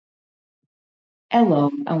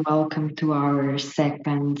Hello and welcome to our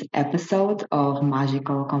second episode of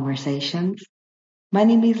Magical Conversations. My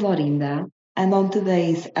name is Lorinda, and on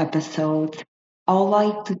today's episode, I would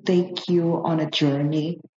like to take you on a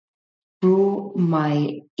journey through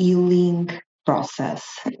my healing process.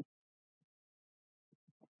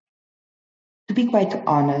 To be quite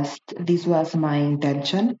honest, this was my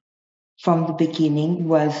intention from the beginning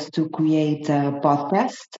was to create a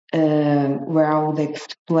podcast where I would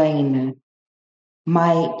explain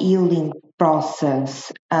my healing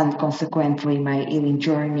process and consequently my healing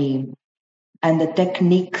journey and the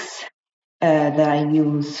techniques that I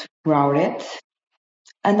use throughout it.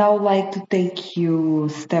 And I would like to take you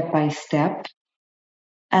step by step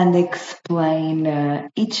and explain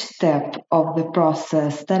each step of the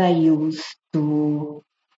process that I use to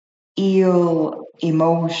heal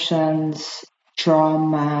emotions,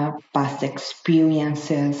 trauma, past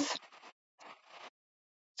experiences.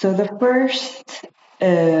 So the first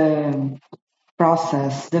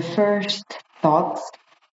process, the first thought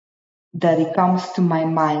that it comes to my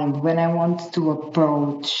mind when I want to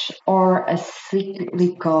approach or a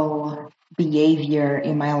cyclical behavior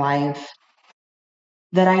in my life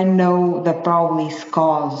that I know that probably is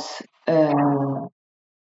caused due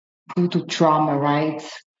to trauma, right?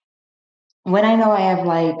 When I know I have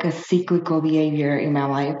like a cyclical behavior in my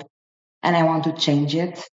life and I want to change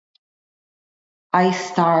it, I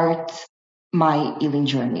start my healing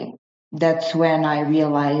journey. That's when I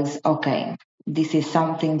realize, okay, this is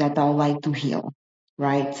something that I would like to heal,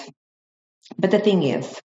 right? But the thing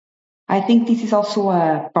is, I think this is also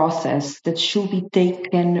a process that should be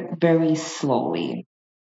taken very slowly.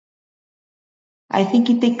 I think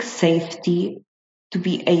it takes safety to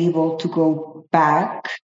be able to go back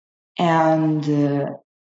and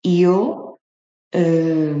heal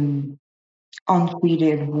um,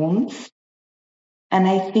 untreated wounds. And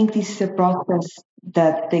I think this is a process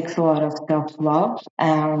that takes a lot of self love.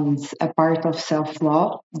 And a part of self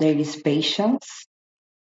love, there is patience,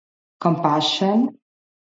 compassion,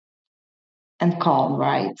 and calm,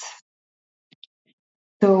 right?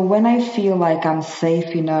 So when I feel like I'm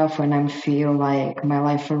safe enough, when I feel like my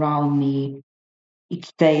life around me is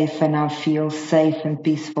safe and I feel safe and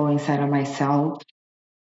peaceful inside of myself,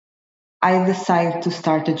 I decide to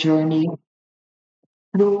start a journey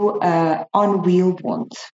through unhealed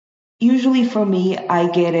wounds. Usually for me, I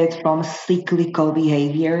get it from cyclical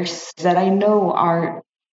behaviors that I know are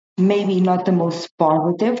maybe not the most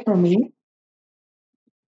positive for me.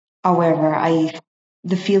 However, I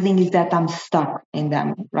the feeling is that I'm stuck in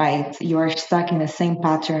them, right? You are stuck in the same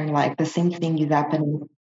pattern, like the same thing is happening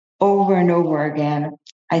over and over again.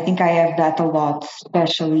 I think I have that a lot,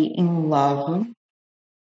 especially in love,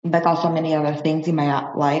 but also many other things in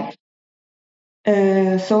my life.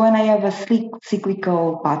 So when I have a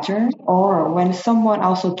cyclical pattern, or when someone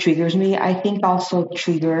also triggers me, I think also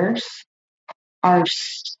triggers are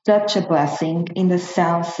such a blessing in the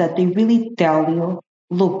sense that they really tell you,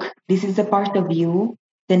 look, this is a part of you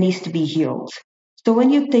that needs to be healed. So when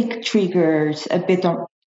you take triggers a bit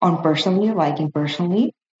on personally, like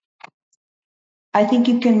impersonally, I think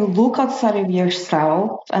you can look outside of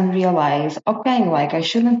yourself and realize, okay, like I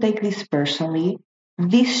shouldn't take this personally.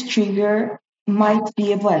 This trigger might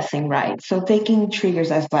be a blessing, right? So taking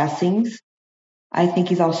triggers as blessings, I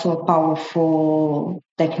think is also a powerful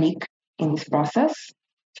technique in this process.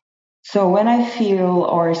 So when I feel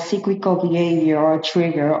or cyclical behavior or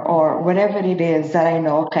trigger or whatever it is that I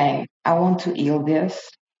know, okay, I want to heal this,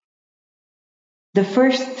 the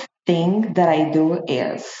first thing that I do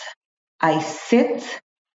is I sit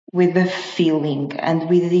with the feeling and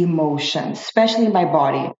with the emotions, especially my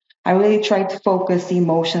body. I really try to focus the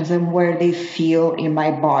emotions and where they feel in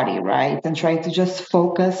my body, right? And try to just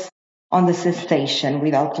focus on the sensation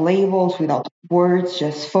without labels, without words,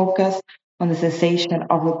 just focus on the sensation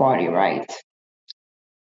of the body, right?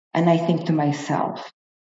 And I think to myself,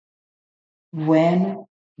 when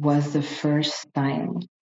was the first time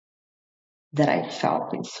that I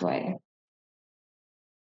felt this way?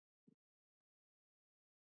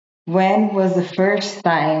 When was the first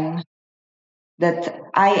time that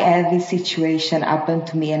I had this situation happen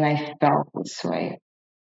to me and I felt this way?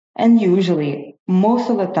 And usually, most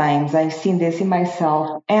of the times, I've seen this in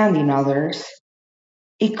myself and in others,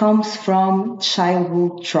 it comes from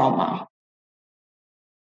childhood trauma.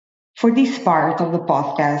 For this part of the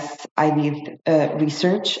podcast, I did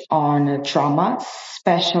research on trauma,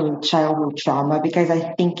 especially childhood trauma, because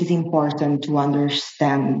I think it's important to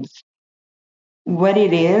understand what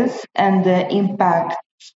it is and the impact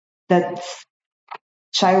that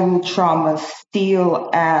childhood trauma still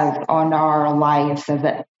has on our lives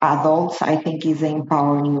as adults. I think is an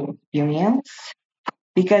empowering experience.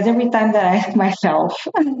 Because every time that I ask myself,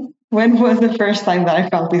 when was the first time that I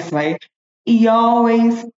felt this way? It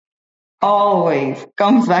always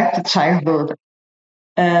comes back to childhood.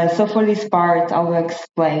 So for this part, I will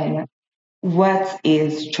explain what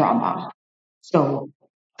is trauma. So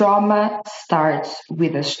trauma starts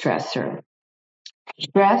with a stressor.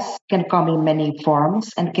 Stress can come in many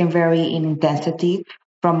forms and can vary in intensity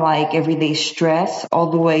from like everyday stress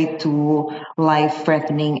all the way to life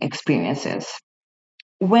threatening experiences.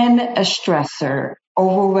 When a stressor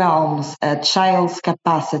overwhelms a child's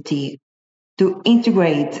capacity to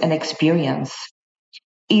integrate an experience,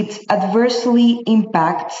 it adversely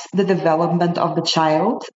impacts the development of the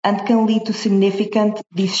child and can lead to significant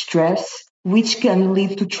distress, which can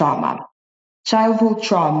lead to trauma. Childhood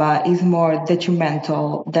trauma is more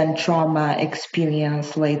detrimental than trauma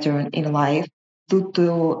experienced later in life due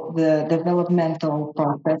to the developmental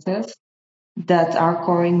processes that are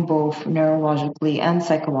occurring both neurologically and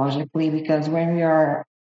psychologically. Because when we are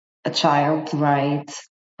a child, right,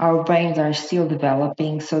 our brains are still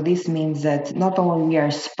developing. So this means that not only we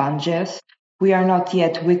are sponges, we are not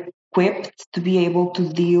yet equipped to be able to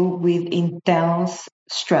deal with intense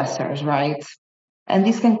stressors, right? And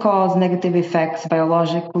this can cause negative effects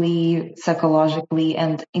biologically, psychologically,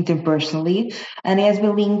 and interpersonally. And it has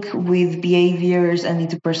been linked with behaviors and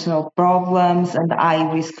interpersonal problems and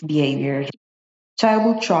high risk behaviors.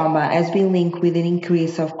 Childhood trauma has been linked with an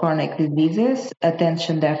increase of chronic diseases,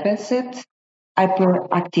 attention deficit,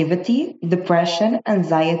 hyperactivity, depression,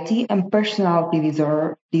 anxiety, and personality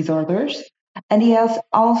disorders. And it has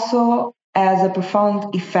also has a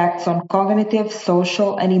profound effects on cognitive,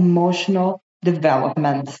 social, and emotional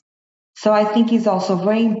development. So I think it's also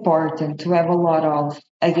very important to have a lot of,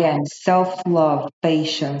 again, self-love,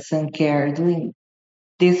 patience, and care during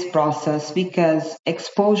this process because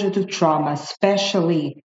exposure to trauma,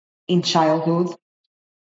 especially in childhood,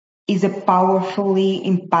 is a powerfully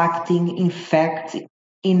impacting effect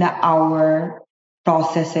in our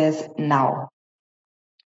processes now.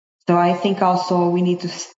 So I think also we need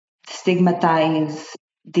to stigmatize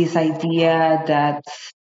this idea that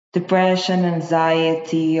depression,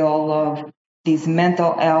 anxiety, all of these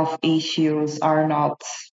mental health issues are not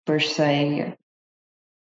per se,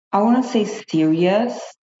 I want to say serious,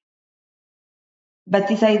 but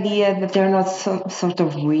this idea that they're not sort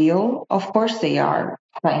of real, of course they are.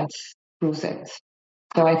 Science proves it.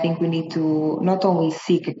 So I think we need to not only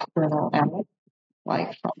seek external help,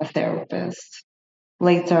 like from a therapist.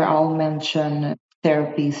 Later, I'll mention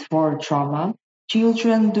therapies for trauma.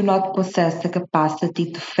 Children do not possess the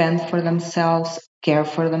capacity to fend for themselves, care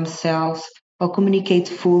for themselves, or communicate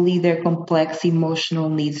fully their complex emotional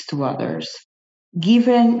needs to others.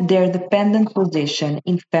 Given their dependent position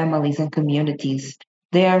in families and communities,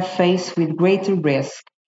 they are faced with greater risk,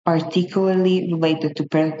 particularly related to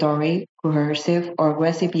predatory, coercive, or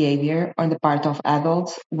aggressive behavior on the part of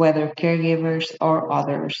adults, whether caregivers or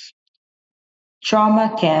others.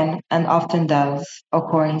 Trauma can, and often does,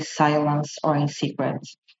 occur in silence or in secret,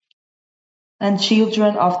 and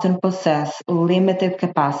children often possess limited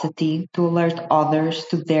capacity to alert others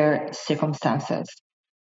to their circumstances.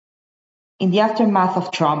 In the aftermath of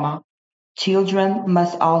trauma, children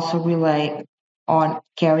must also rely on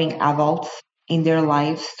caring adults in their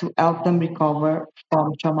lives to help them recover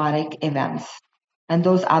from traumatic events. And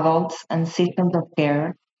those adults and systems of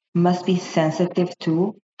care must be sensitive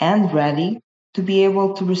to and ready to be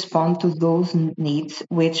able to respond to those needs,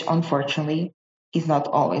 which unfortunately is not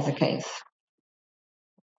always the case.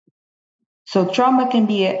 So, trauma can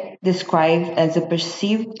be described as a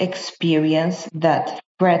perceived experience that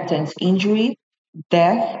threatens injury,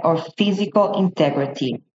 death, or physical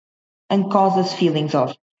integrity and causes feelings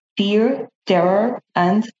of fear, terror,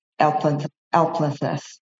 and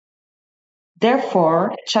helplessness.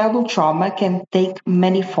 Therefore, childhood trauma can take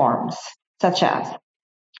many forms, such as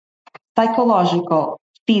psychological,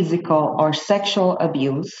 physical, or sexual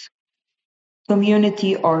abuse,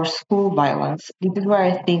 community or school violence. This is where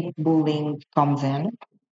I think bullying comes in.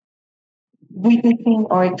 Witnessing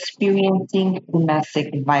or experiencing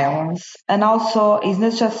domestic violence. And also, it's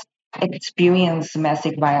not just experience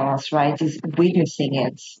domestic violence, right? It's witnessing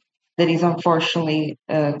it that is unfortunately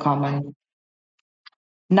common.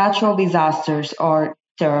 Natural disasters or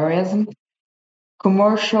terrorism,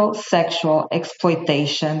 commercial sexual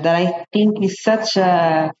exploitation that I think is such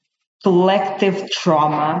a collective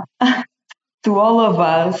trauma to all of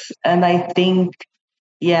us. And I think,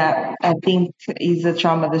 yeah, I think is a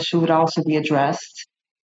trauma that should also be addressed.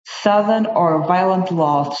 Sudden or violent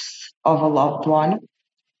loss of a loved one,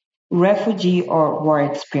 refugee or war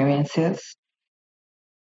experiences,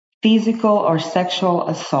 physical or sexual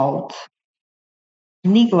assault,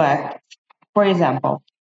 neglect. For example,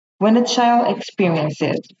 when a child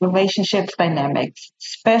experiences relationships dynamics,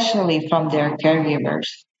 especially from their caregivers,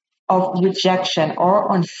 of rejection or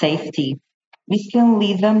unsafety, this can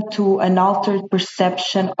lead them to an altered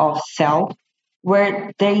perception of self,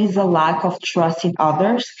 where there is a lack of trust in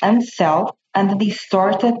others and self, and a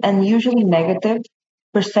distorted and usually negative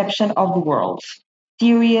perception of the world.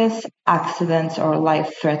 Serious accidents or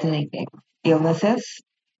life threatening illnesses,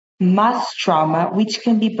 mass trauma, which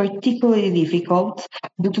can be particularly difficult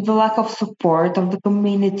due to the lack of support of the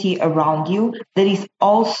community around you that is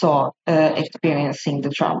also experiencing the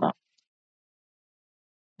trauma.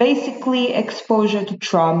 Basically, exposure to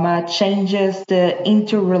trauma changes the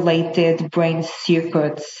interrelated brain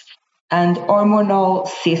circuits and hormonal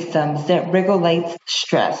systems that regulate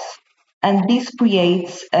stress. And this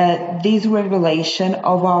creates a dysregulation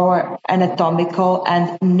of our anatomical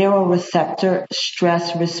and neuroreceptor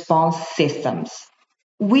stress response systems,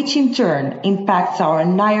 which in turn impacts our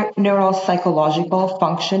neuropsychological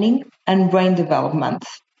functioning and brain development.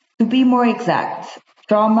 To be more exact,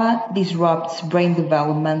 trauma disrupts brain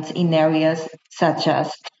development in areas such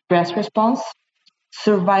as stress response,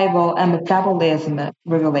 survival and metabolism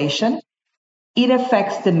regulation. It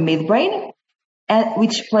affects the midbrain,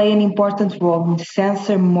 which play an important role in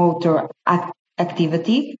sensor motor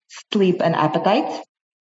activity, sleep, and appetite.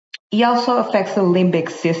 It also affects the limbic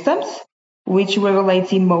systems, which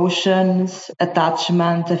regulates emotions,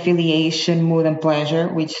 attachment, affiliation, mood, and pleasure,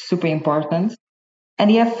 which is super important. And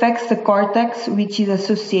it affects the cortex, which is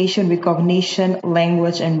association with cognition,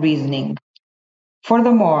 language, and reasoning.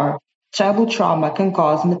 Furthermore, childhood trauma can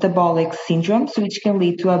cause metabolic syndromes, which can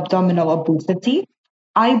lead to abdominal obesity,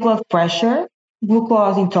 high blood pressure,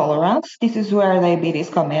 glucose intolerance. This is where diabetes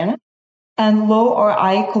come in, and low or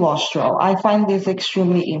high cholesterol. I find this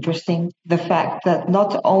extremely interesting. The fact that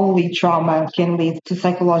not only trauma can lead to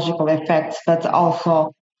psychological effects, but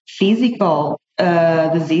also physical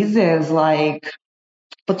diseases like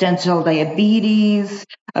potential diabetes,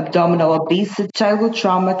 abdominal obesity. Childhood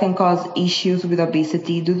trauma can cause issues with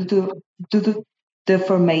obesity due to the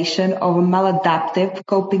formation of a maladaptive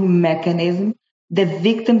coping mechanism. The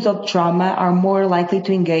victims of trauma are more likely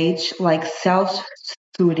to engage like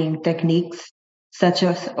self-soothing techniques such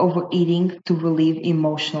as overeating to relieve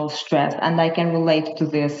emotional stress. And I can relate to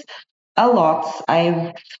this a lot.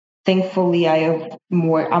 I'm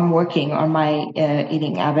working on my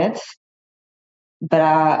eating habits, but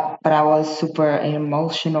I was super an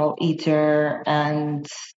emotional eater, and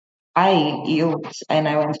I healed and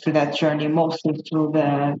I went through that journey mostly through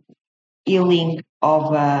the healing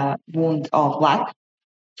of a wound of lack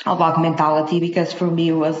mentality, because for me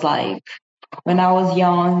it was like when I was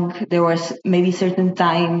young there was maybe certain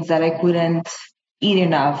times that I couldn't eat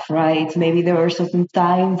enough, right? Maybe there were certain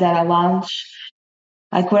times that at lunch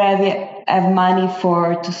I could have money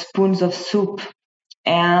for 2 spoons of soup,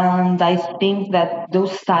 and I think that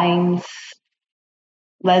those times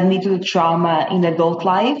led me to the trauma in adult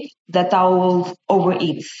life that I will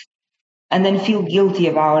overeat and then feel guilty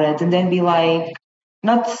about it and then be like,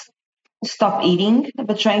 not stop eating,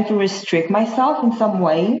 but trying to restrict myself in some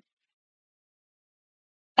way.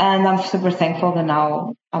 And I'm super thankful that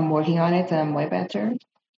now I'm working on it and I'm way better.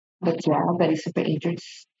 But yeah, that is super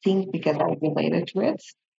interesting because I related to it.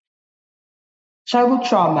 Childhood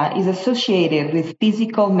trauma is associated with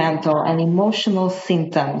physical, mental, and emotional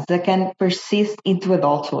symptoms that can persist into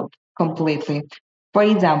adulthood completely. For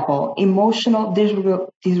example, emotional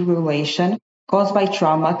dysregulation caused by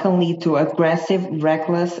trauma can lead to aggressive,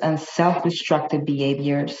 reckless, and self destructive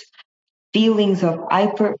behaviors, feelings of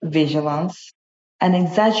hypervigilance, an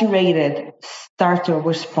exaggerated startle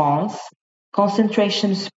response,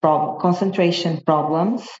 concentration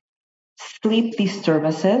problems, sleep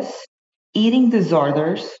disturbances, eating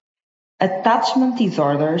disorders, attachment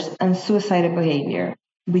disorders, and suicidal behavior,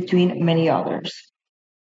 between many others.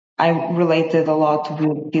 I related a lot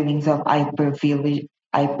with feelings of hypervigilance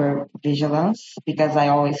because I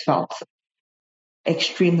always felt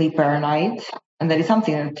extremely paranoid. And that is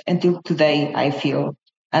something that until today I feel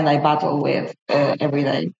and I battle with every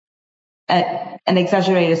day. An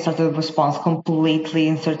exaggerated sort of response completely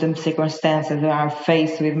in certain circumstances when I'm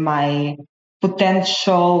faced with my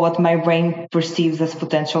potential, what my brain perceives as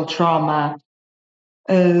potential trauma.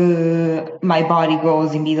 My body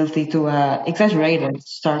goes immediately to a exaggerated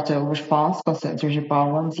start of response, concentration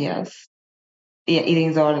problems, yes. Yeah, eating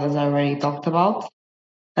disorders I already talked about.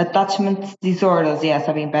 Attachment disorders, yes,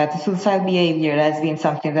 I've been bad. Suicide behavior has been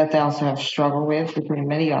something that I also have struggled with, between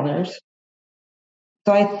many others.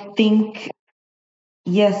 So I think,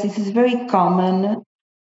 yes, this is very common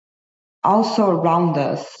also around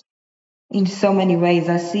us. in so many ways.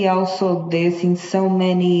 I see also this in so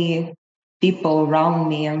many people around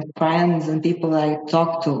me and friends and people that I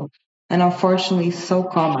talk to. And unfortunately, it's so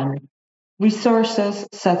common. Resources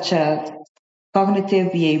such as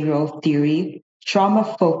cognitive behavioral theory, trauma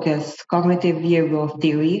focused cognitive behavioral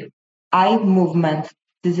theory, eye movement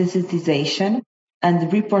desensitization,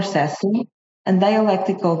 and reprocessing and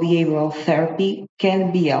dialectical behavioral therapy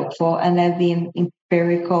can be helpful and have been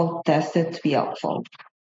empirical tested to be helpful.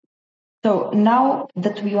 So now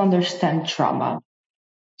that we understand trauma,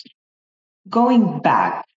 going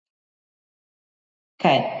back,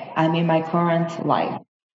 okay, I'm in my current life.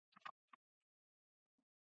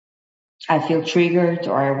 I feel triggered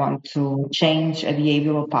or I want to change a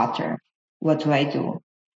behavioral pattern. What do I do?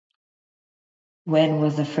 When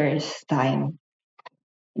was the first time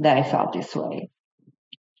that I felt this way?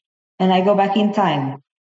 And I go back in time,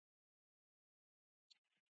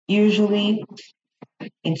 usually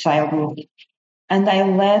in childhood, and I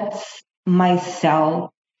let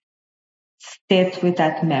myself sit with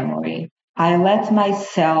that memory. I let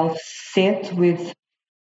myself sit with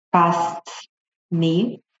past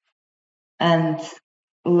me and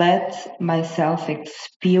let myself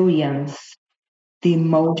experience the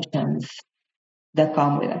emotions that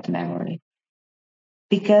come with that memory.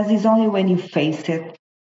 Because it's only when you face it,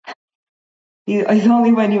 it's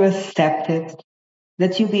only when you accept it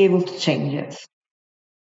that you'll be able to change it.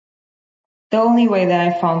 The only way that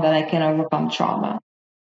I found that I can overcome trauma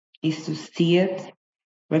is to see it,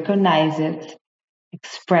 recognize it,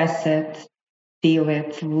 express it, feel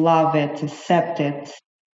it, love it, accept it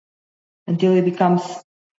until it becomes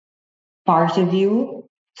part of you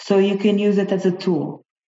so you can use it as a tool.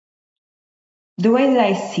 The way that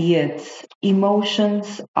I see it,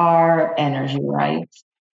 emotions are energy, right?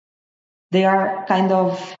 They are kind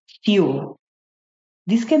of fuel.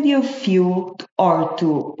 This can be a fuel or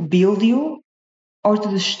to build you or to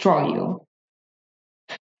destroy you.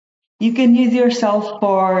 You can use yourself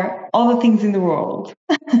for all the things in the world.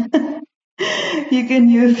 You can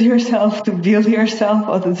use yourself to build yourself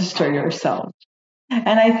or to destroy yourself.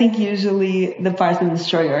 And I think usually the parts that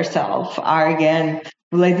destroy yourself are again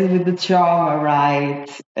related with the trauma, right?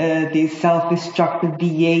 These self-destructive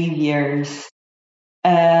behaviors.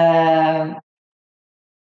 Um,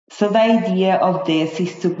 so the idea of this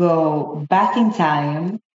is to go back in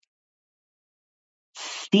time,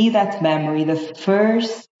 see that memory, the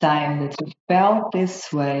first time that you felt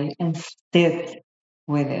this way, and sit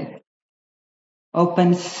with it.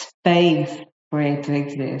 Open space for it to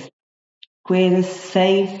exist. Create a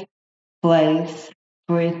safe place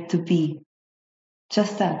for it to be.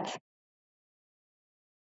 Just that.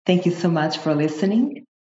 Thank you so much for listening.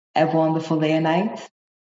 Have a wonderful day and night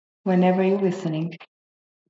whenever you're listening.